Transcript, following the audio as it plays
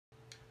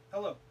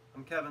Hello,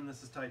 I'm Kevin.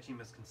 This is Tai Chi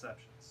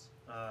Misconceptions.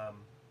 I'm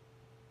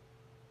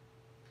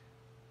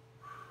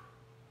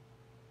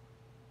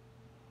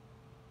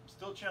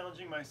still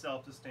challenging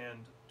myself to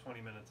stand 20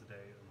 minutes a day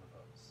in the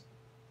pose.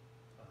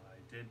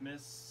 I did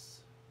miss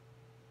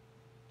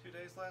 2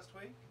 days last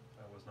week.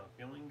 I was not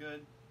feeling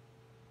good.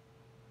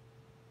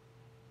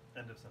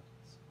 End of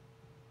sentence.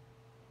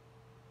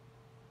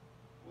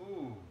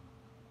 Ooh.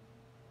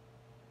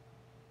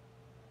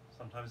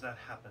 Sometimes that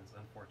happens,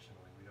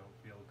 unfortunately. We don't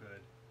feel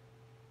good.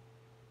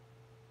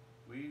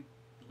 We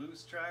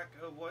lose track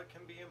of what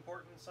can be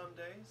important some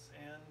days,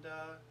 and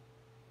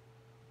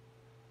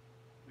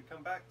we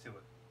come back to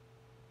it.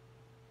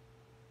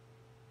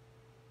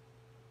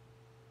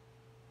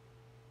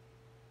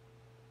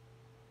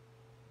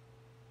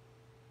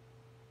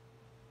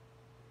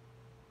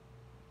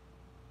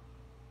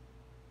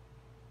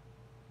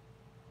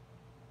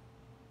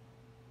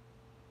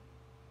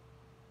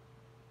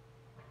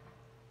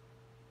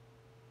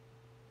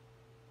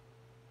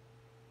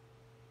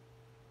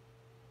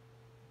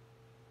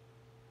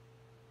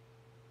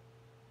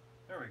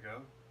 There we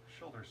go.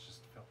 Shoulders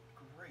just felt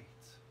great.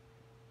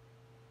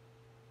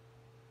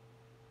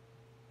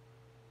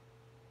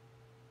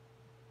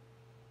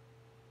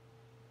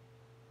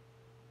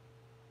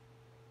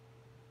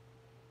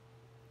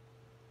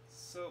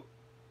 So,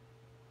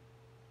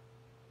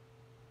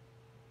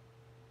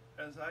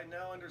 as I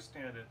now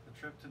understand it, the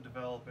trip to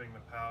developing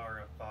the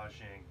power of Fa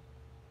Jing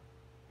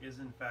is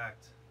in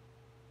fact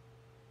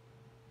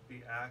the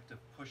act of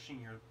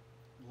pushing your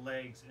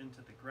legs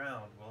into the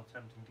ground while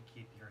attempting to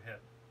keep your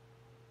hip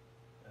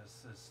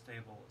as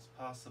stable as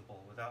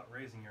possible without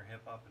raising your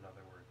hip up, in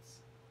other words.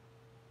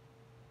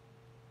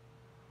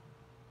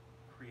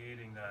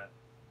 Creating that.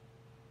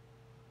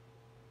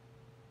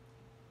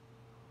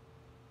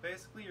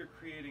 Basically, you're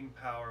creating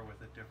power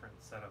with a different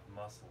set of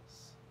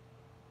muscles.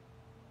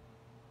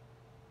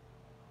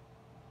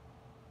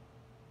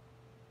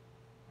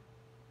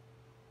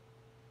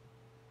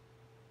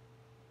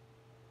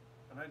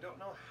 And I don't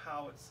know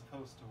how it's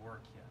supposed to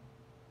work yet.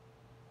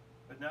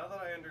 But now that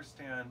I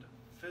understand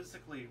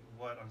physically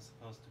what I'm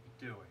supposed to be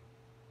doing,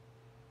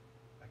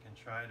 I can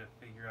try to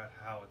figure out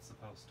how it's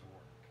supposed to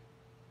work.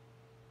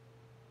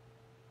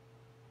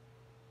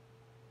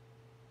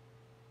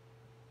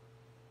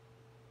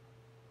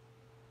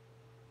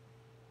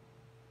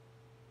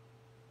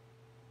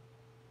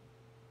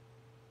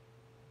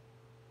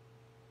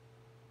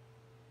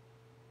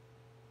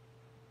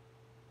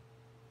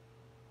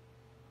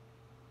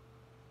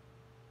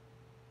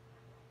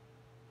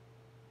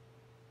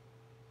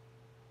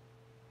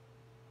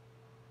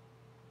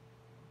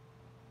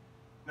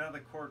 Now the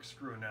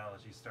corkscrew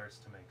analogy starts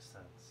to make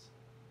sense.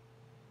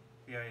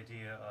 The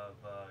idea of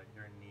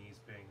your knees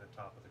being the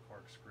top of the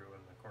corkscrew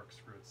and the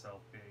corkscrew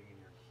itself being in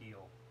your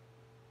heel,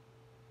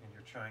 and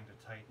you're trying to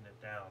tighten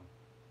it down.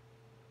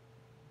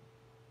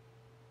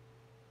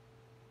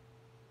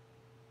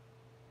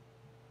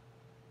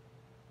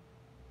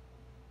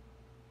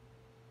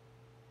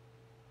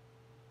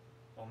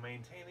 While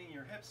maintaining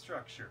your hip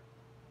structure.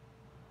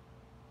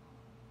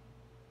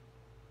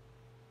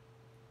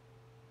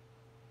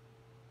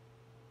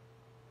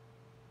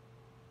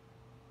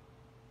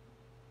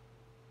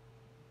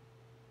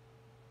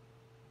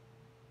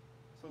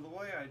 So the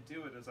way I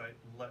do it is I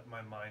let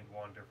my mind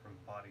wander from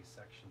body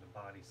section to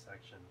body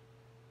section.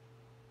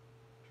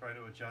 Try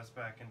to adjust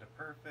back into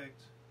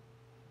perfect,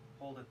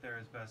 hold it there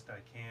as best I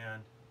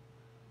can,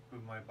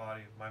 move my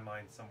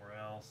mind somewhere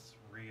else,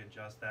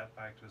 readjust that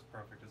back to as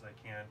perfect as I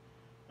can.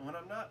 And when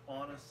I'm not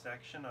on a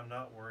section, I'm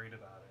not worried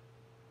about it.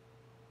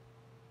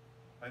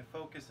 I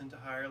focus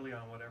entirely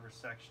on whatever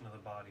section of the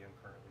body I'm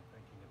currently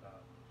thinking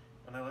about,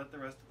 and I let the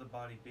rest of the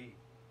body be.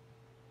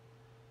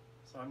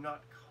 So I'm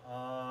not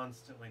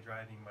constantly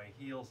driving my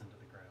heels into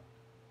the ground.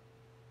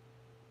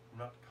 I'm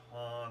not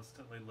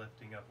constantly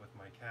lifting up with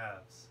my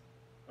calves.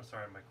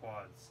 My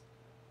quads.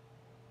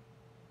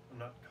 I'm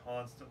not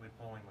constantly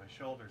pulling my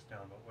shoulders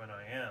down, but when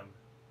I am,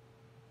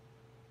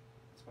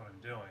 that's what I'm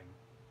doing.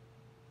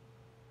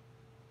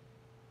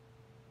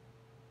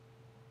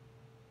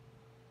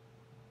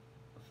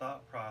 The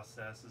thought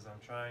process is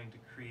I'm trying to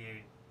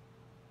create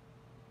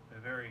a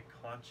very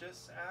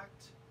conscious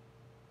act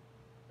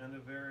and a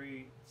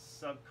very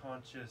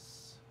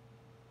subconscious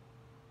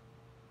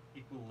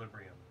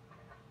equilibrium.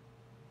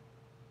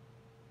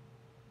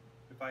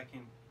 If I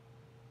can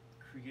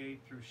create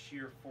through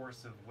sheer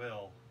force of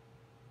will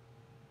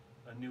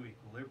a new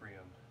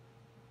equilibrium,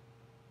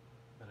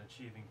 then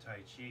achieving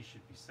Tai Chi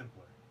should be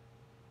simpler.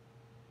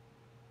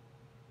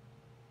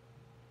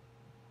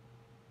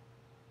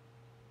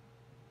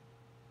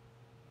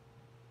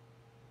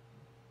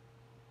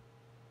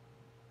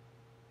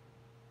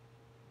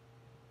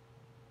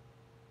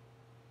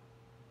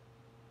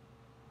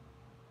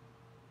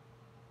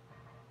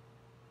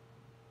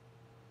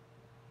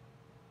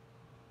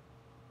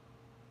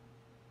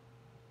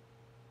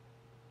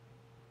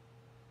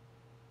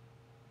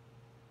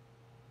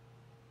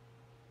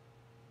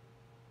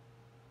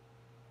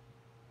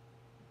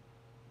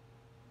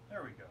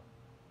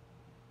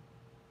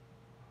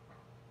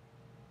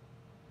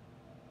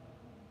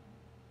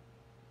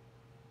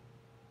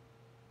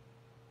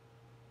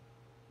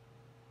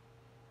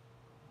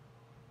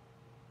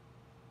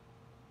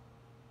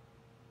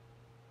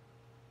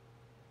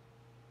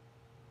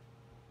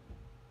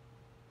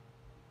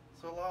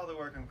 So a lot of the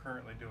work I'm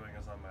currently doing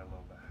is on my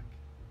low back.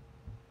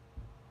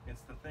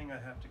 It's the thing I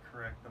have to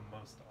correct the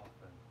most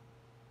often.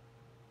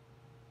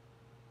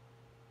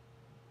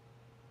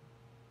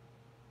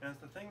 And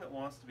it's the thing that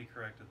wants to be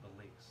corrected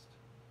the least.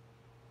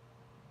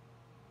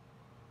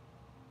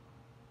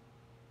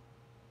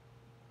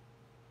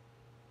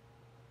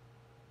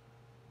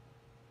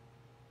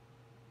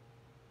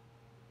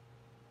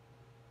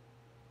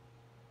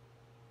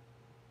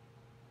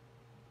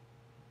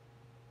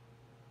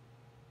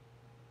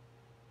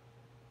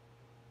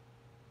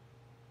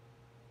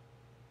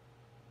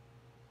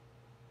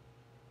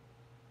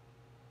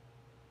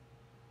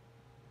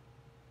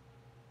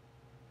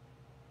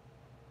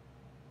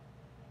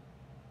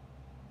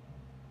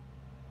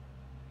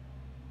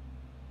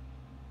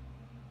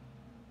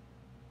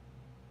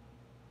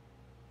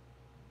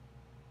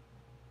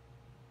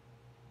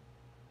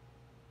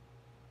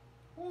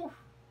 Whew.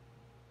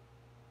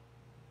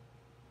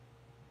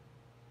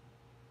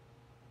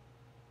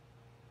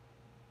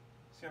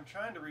 See, I'm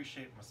trying to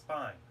reshape my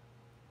spine.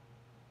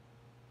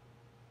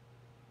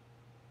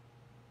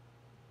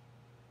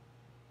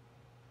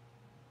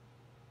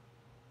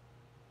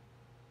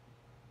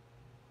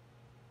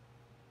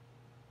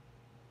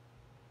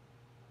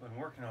 Been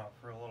working on it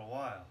for a little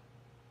while.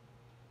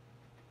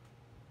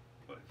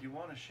 But if you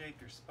want to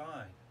shape your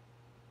spine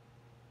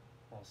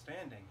while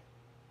standing,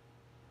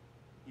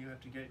 you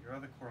have to get your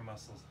other core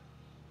muscles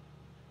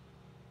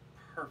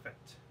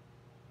perfect.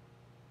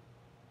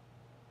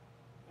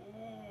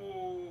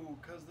 Ooh,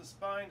 because the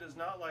spine does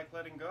not like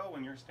letting go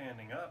when you're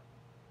standing up.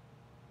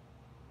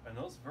 And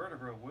those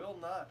vertebrae will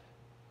not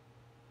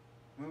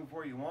move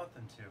where you want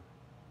them to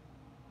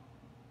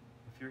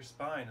if your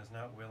spine is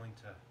not willing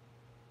to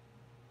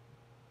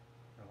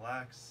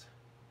relax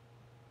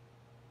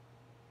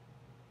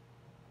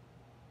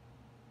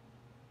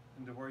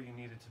into where you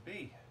need it to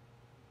be.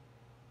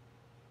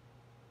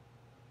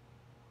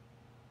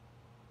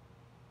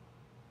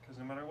 Because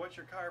no matter what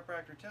your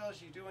chiropractor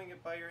tells you, doing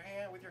it by your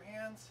hand with your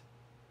hands,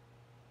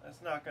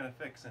 that's not going to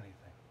fix anything.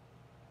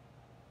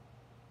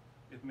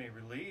 It may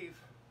relieve.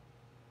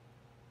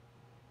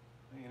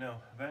 You know,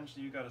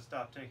 eventually you got to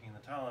stop taking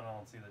the Tylenol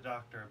and see the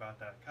doctor about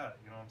that cut.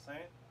 You know what I'm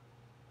saying?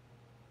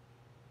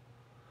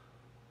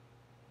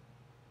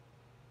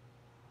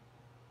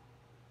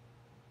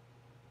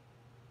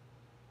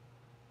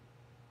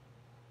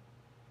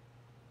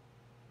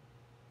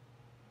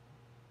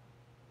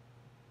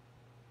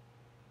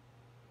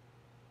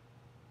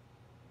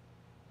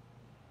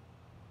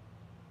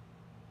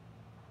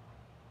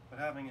 But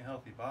having a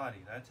healthy body,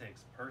 that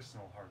takes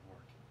personal hard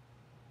work.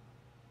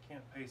 You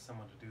can't pay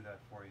someone to do that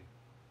for you.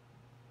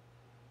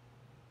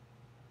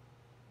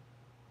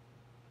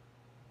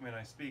 I mean,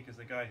 I speak as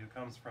a guy who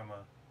comes from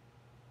a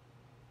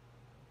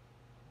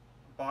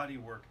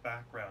bodywork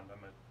background.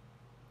 I'm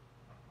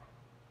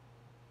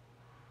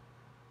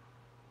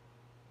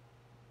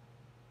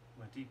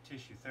a deep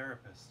tissue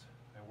therapist.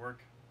 I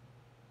work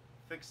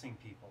fixing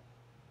people.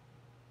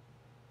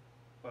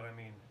 But I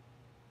mean,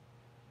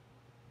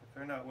 if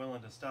they're not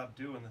willing to stop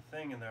doing the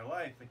thing in their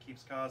life that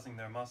keeps causing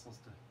their muscles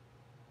to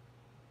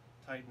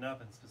tighten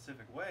up in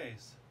specific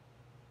ways,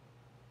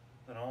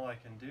 then all I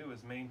can do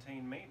is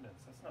maintain maintenance.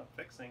 That's not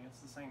fixing. It's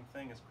the same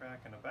thing as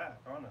cracking a back,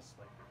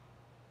 honestly.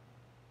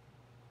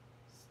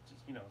 It's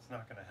just, you know, it's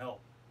not going to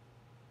help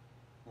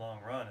long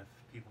run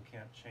if people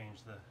can't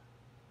change the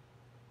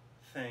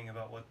thing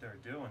about what they're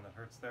doing that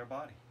hurts their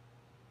body.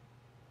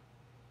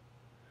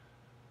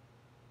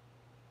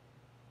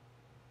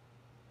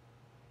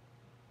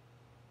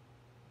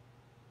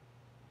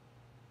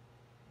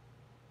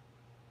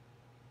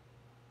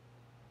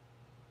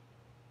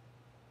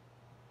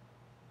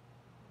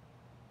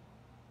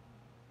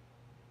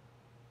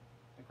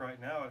 Right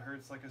now it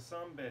hurts like a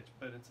sumbitch,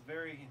 but it's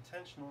very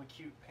intentional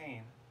acute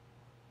pain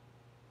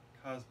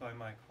caused by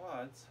my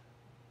quads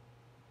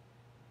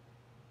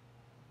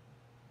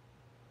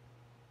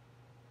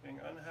being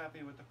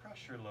unhappy with the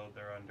pressure load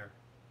they're under.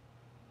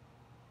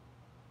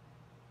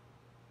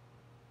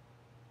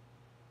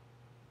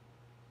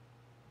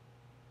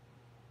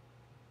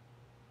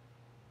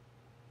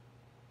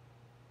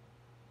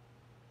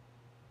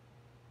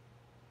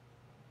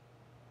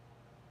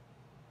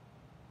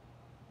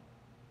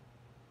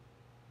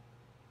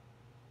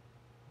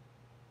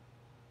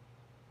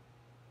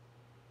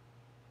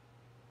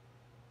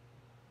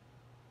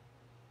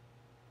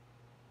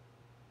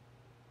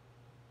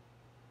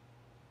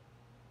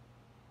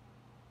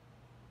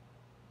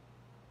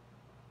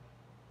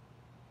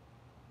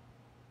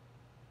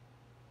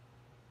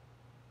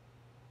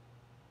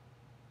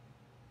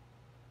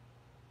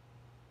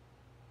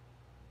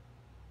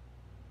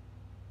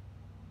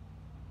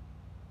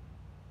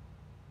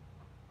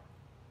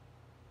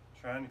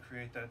 Trying to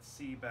create that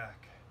C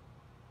back.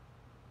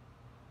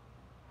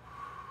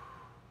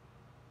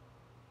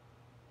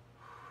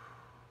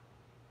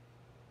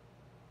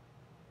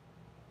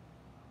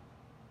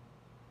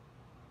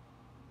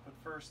 But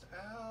first,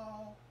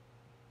 ow!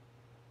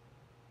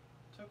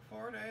 Took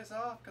 4 days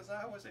off because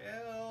I was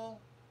ill.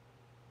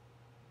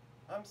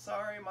 I'm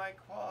sorry, my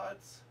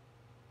quads.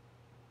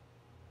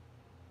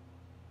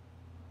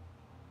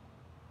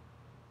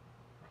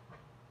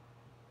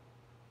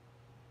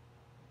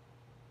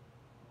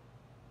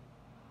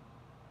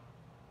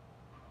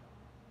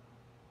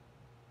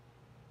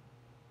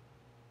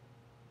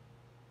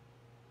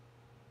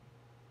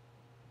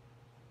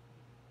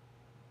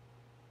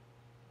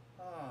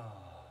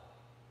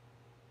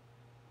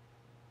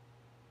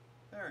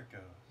 it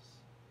goes.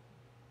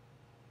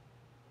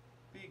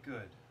 Be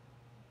good.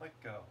 Let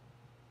go.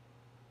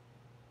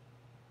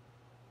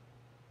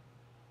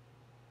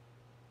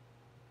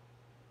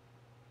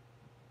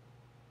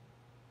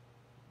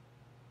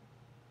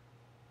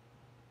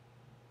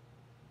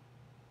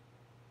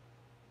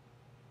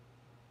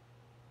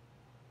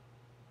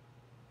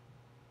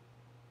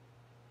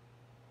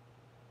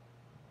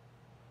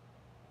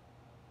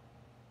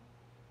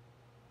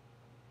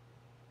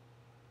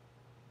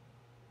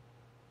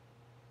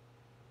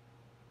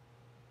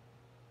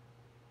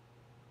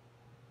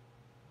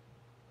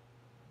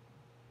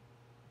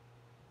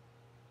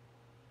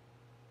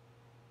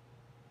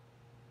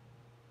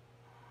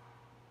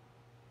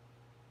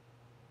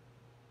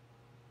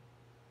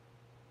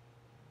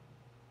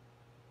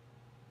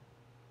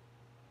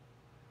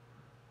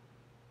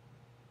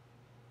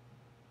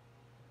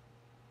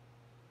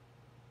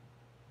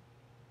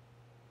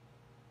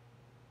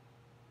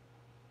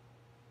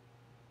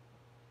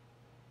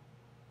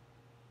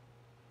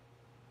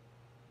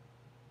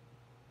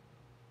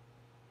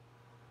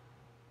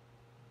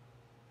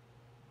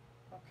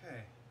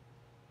 Okay.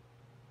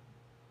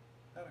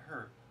 That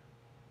hurt.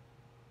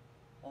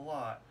 A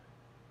lot.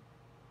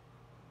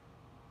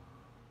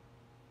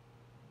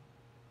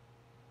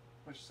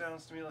 Which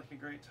sounds to me like a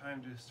great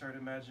time to start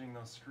imagining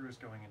those screws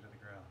going into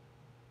the ground.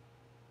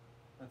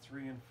 Let's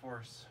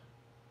reinforce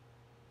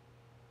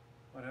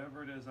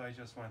whatever it is I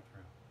just went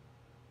through.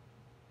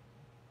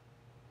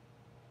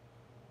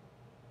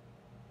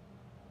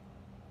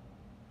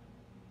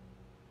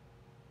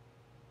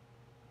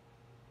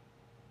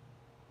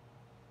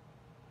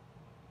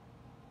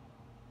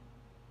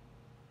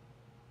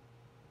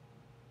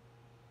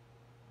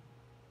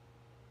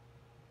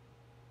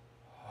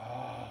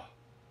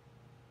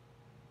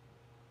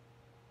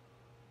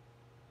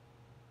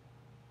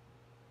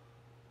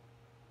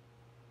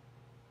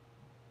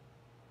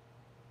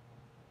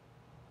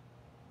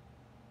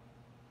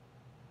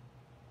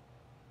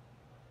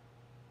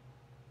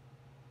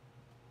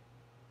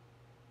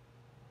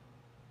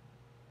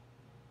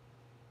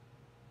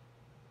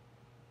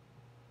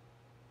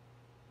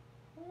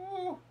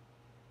 Woo!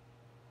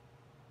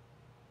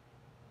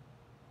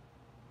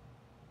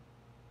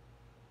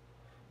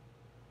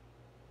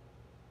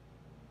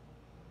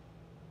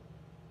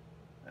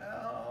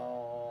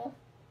 Ow!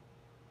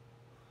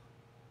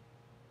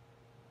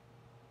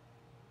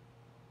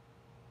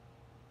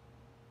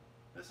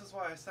 This is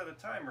why I set a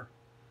timer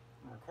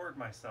and record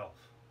myself.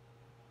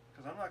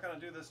 Because I'm not going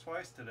to do this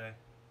twice today.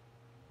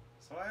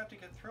 So I have to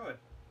get through it.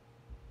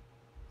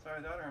 So I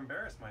either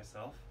embarrass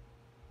myself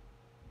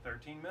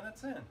 13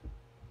 minutes in.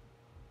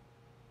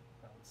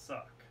 That would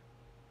suck.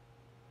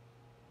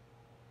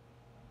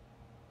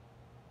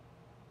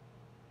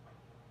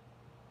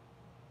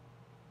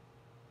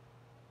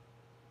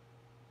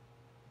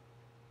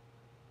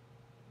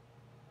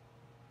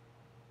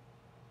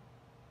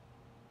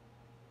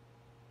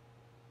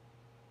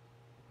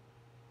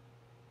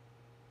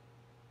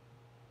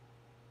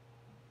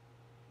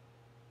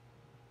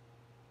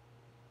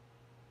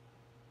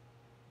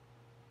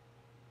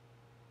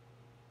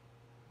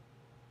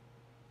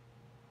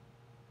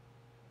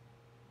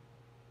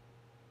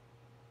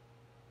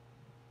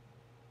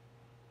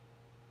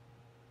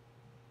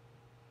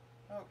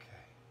 Okay.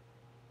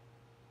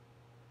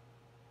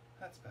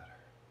 That's better.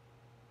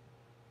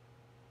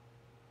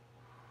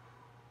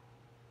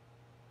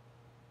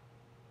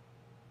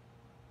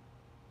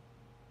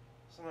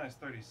 It's a nice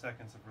 30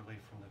 seconds of relief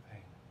from the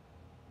pain.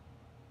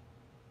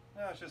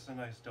 Now it's just a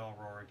nice dull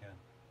roar again.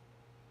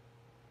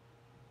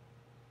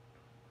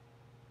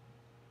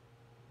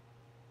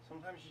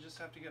 Sometimes you just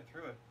have to get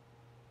through it.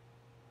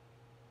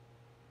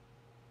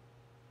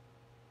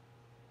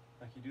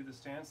 Like you do the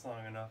stance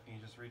long enough and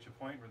you just reach a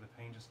point where the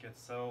pain just gets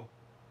so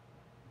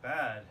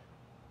bad,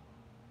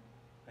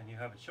 and you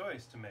have a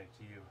choice to make.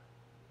 Do you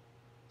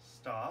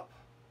stop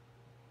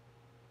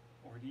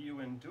or do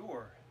you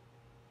endure?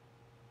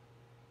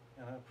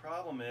 And the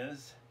problem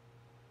is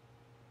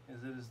it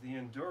is the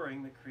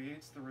enduring that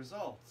creates the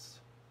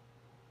results.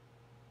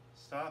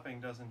 Stopping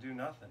doesn't do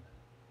nothing.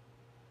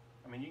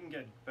 I mean, you can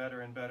get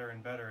better and better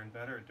and better and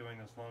better at doing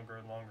this longer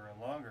and longer and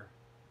longer.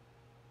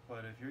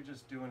 But if you're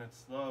just doing it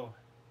slow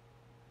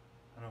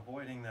and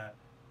avoiding that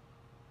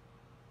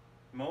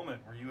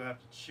moment where you have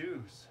to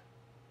choose,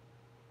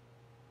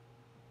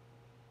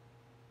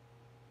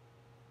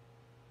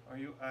 are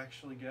you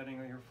actually getting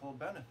your full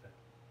benefit?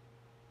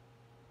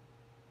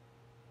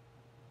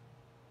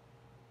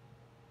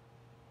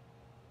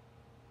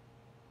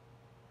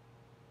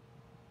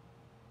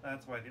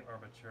 That's why the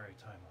arbitrary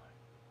timeline.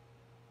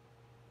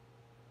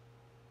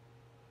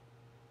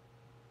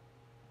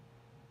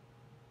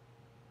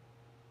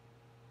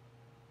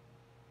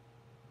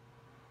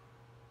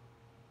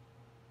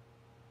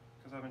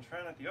 Because I've been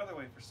trying it the other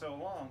way for so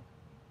long,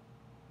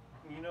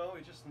 and you know,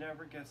 it just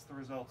never gets the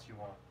results you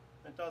want.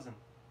 It doesn't.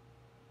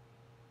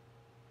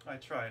 I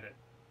tried it.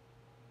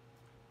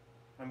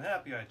 I'm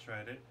happy I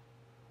tried it,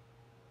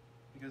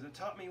 because it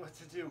taught me what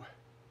to do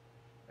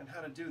and how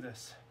to do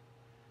this.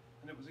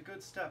 And it was a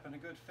good step and a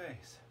good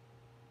phase.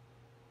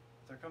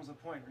 there comes a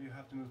point where you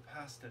have to move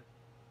past it.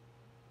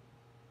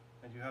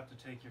 And you have to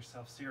take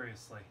yourself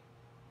seriously.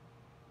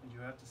 And you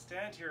have to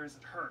stand here as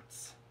it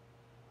hurts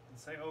and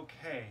say,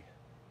 okay,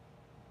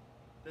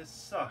 this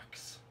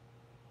sucks.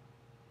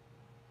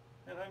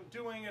 And I'm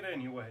doing it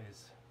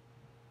anyways.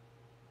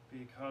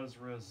 Because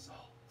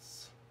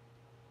results.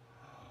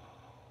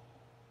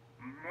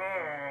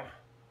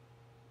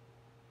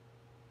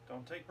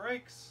 Don't take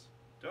breaks.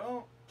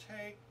 Don't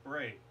take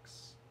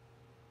breaks.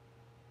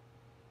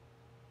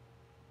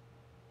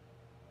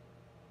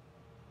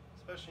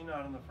 Especially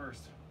not in the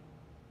first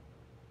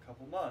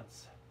couple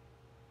months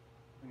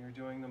when you're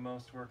doing the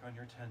most work on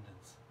your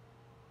tendons.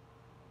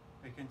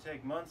 It can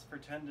take months for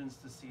tendons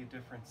to see a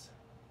difference,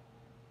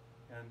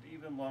 and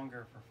even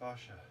longer for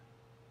fascia.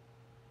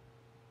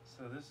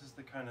 So this is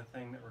the kind of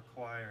thing that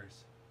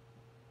requires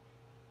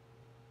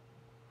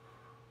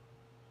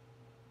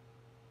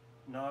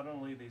not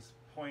only these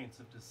points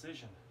of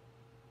decision,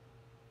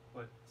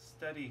 but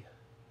steady,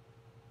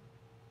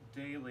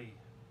 daily,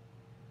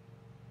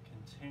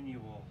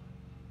 continual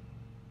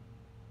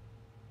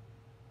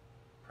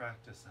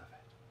practice of it.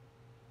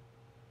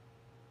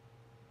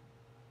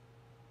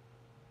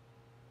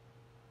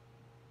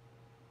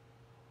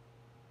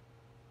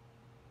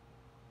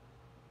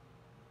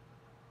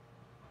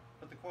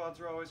 But the quads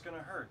are always going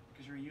to hurt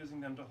because you're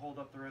using them to hold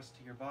up the rest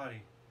of your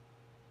body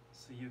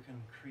so you can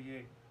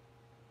create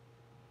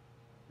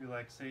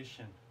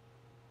relaxation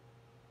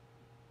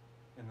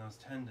in those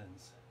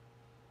tendons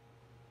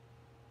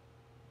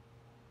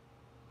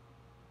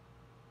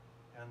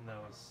and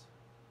those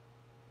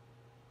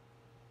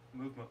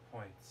movement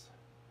points.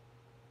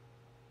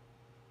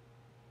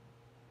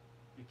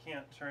 You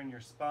can't turn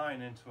your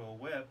spine into a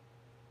whip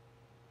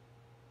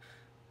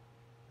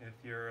if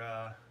your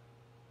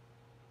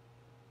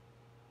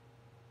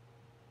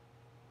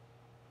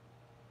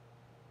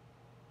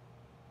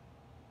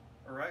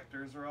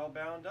erectors are all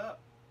bound up.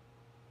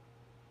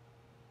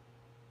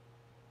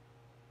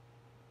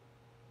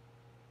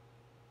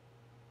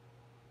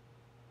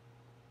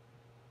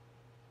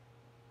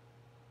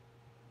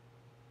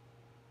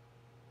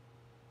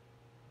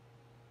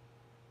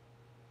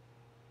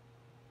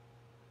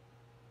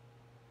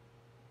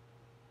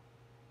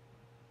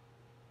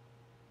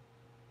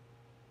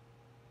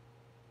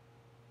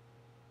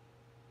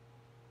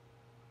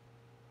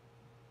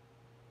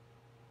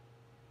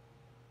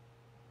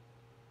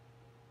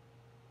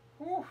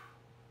 Whew.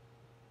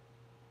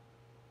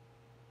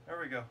 There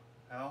we go.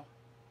 Ow.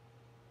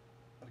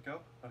 Let it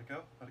go, let it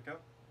go, let it go.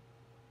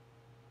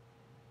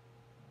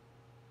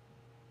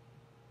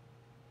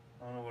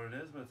 I don't know what it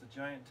is, but it's a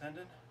giant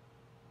tendon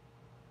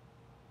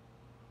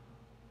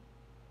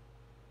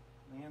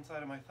on the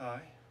inside of my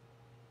thigh.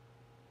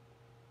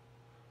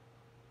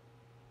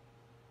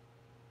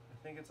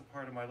 I think it's a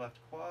part of my left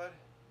quad,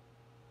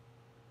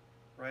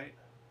 right?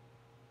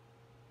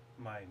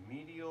 My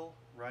medial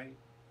right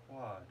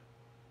quad.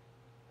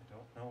 I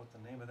don't know what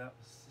the name of that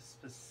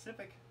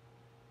specific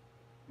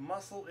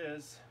muscle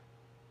is.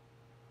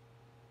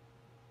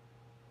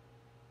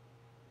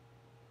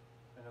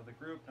 I know the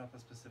group, not the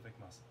specific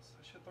muscles.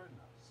 I should learn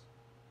those.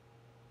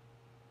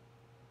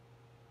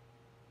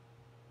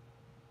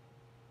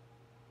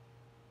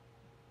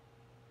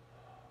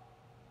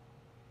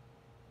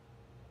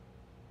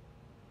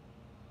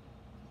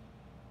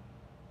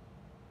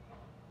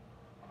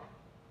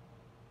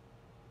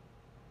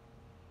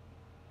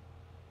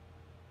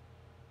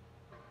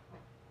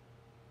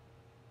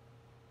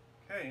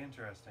 Okay,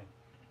 interesting.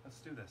 Let's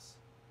do this.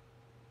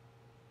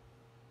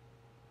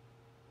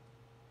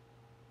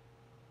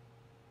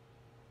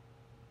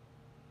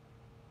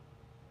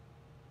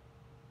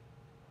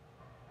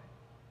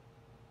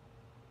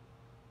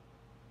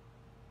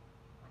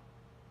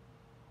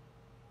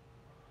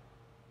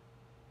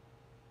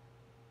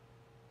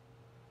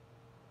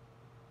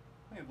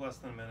 We have less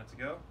than a minute to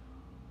go,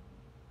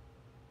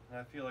 and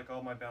I feel like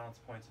all my balance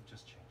points have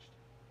just changed.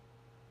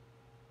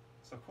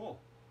 So cool.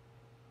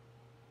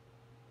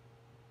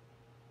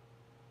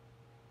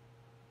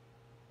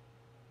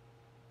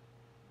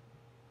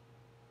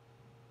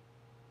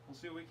 We'll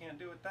see what we can't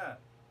do with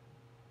that.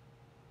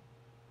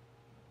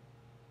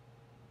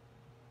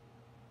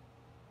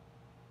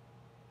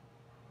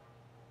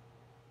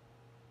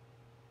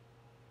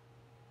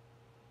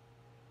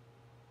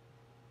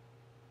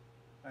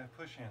 I have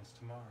push hands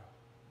tomorrow.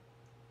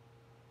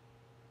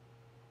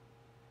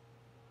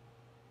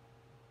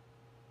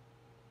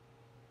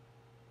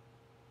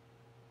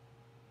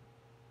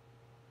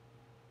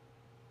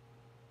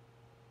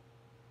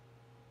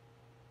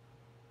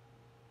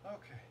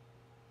 Okay.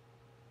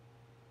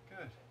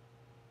 Good.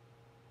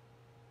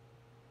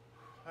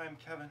 I'm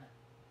Kevin.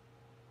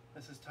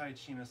 This is Tai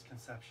Chi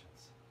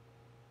Misconceptions.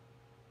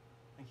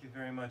 Thank you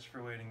very much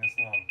for waiting this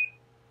long.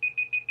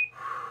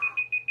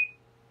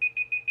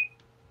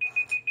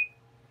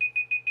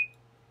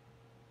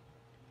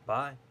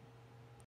 Bye.